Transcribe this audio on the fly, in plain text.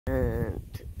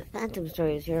Phantom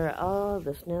Stories here. Oh,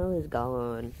 the snow is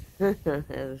gone. It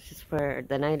was just for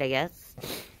the night, I guess.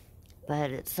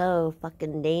 But it's so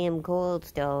fucking damn cold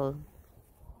still.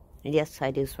 And yes,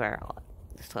 I do swear a lot.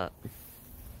 So,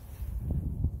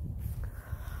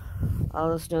 all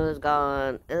the snow is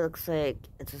gone. It looks like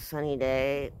it's a sunny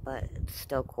day, but it's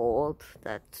still cold.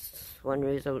 That's one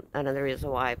reason, another reason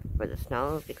why I prefer the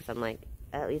snow, because I'm like,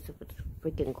 at least if it's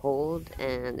freaking cold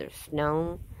and there's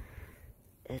snow,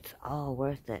 it's all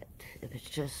worth it. If it's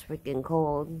just freaking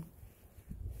cold,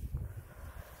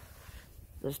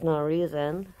 there's no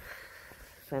reason.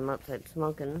 So I'm outside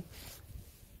smoking.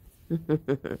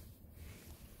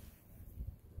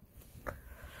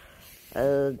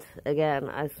 And again,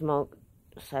 I smoke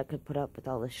so I could put up with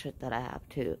all the shit that I have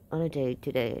to on a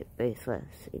day-to-day basis,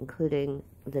 including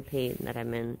the pain that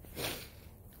I'm in.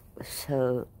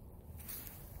 So,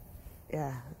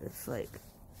 yeah, it's like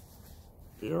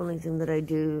the only thing that I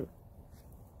do.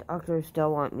 Doctors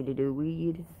still want me to do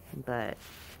weed, but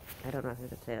I don't know if I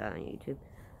can say that on YouTube.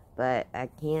 But I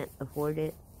can't afford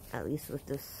it. At least with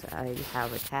this, I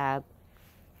have a tab.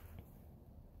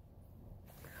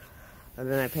 And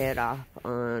then I pay it off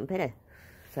on payday.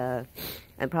 So,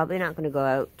 I'm probably not going to go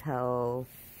out till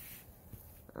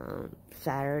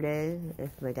Saturday if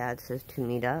my dad says to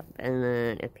meet up. And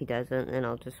then if he doesn't, then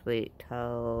I'll just wait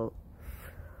till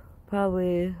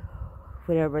probably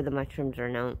whenever the mushrooms are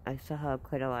out. I still have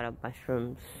quite a lot of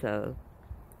mushrooms, so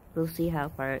we'll see how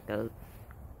far it goes.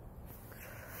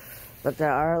 But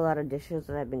there are a lot of dishes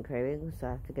that I've been craving, so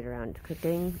I have to get around to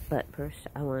cooking. But first,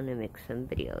 I want to make some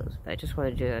videos. But I just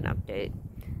want to do an update.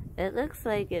 It looks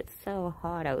like it's so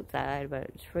hot outside, but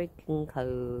it's freaking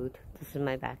cold. This is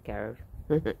my backyard.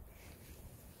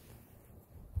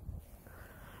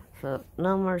 So,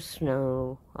 no more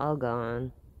snow. All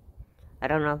gone. I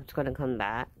don't know if it's going to come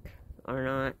back or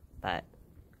not, but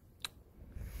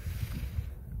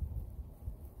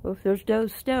if there's no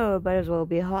snow, it might as well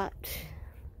be hot.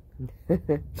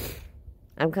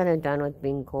 I'm kind of done with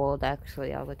being cold,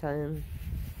 actually, all the time.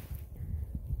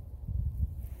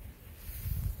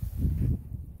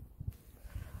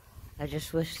 I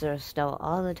just wish there was snow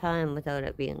all the time without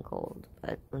it being cold,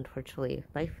 but unfortunately,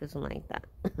 life isn't like that.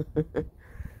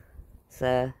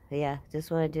 So, yeah, just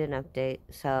want to do an update.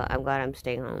 So, I'm glad I'm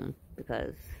staying home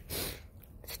because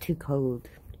it's too cold.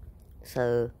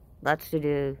 So, lots to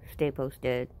do. Stay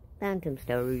posted. Phantom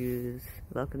Stories.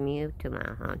 Welcome you to my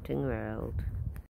haunting world.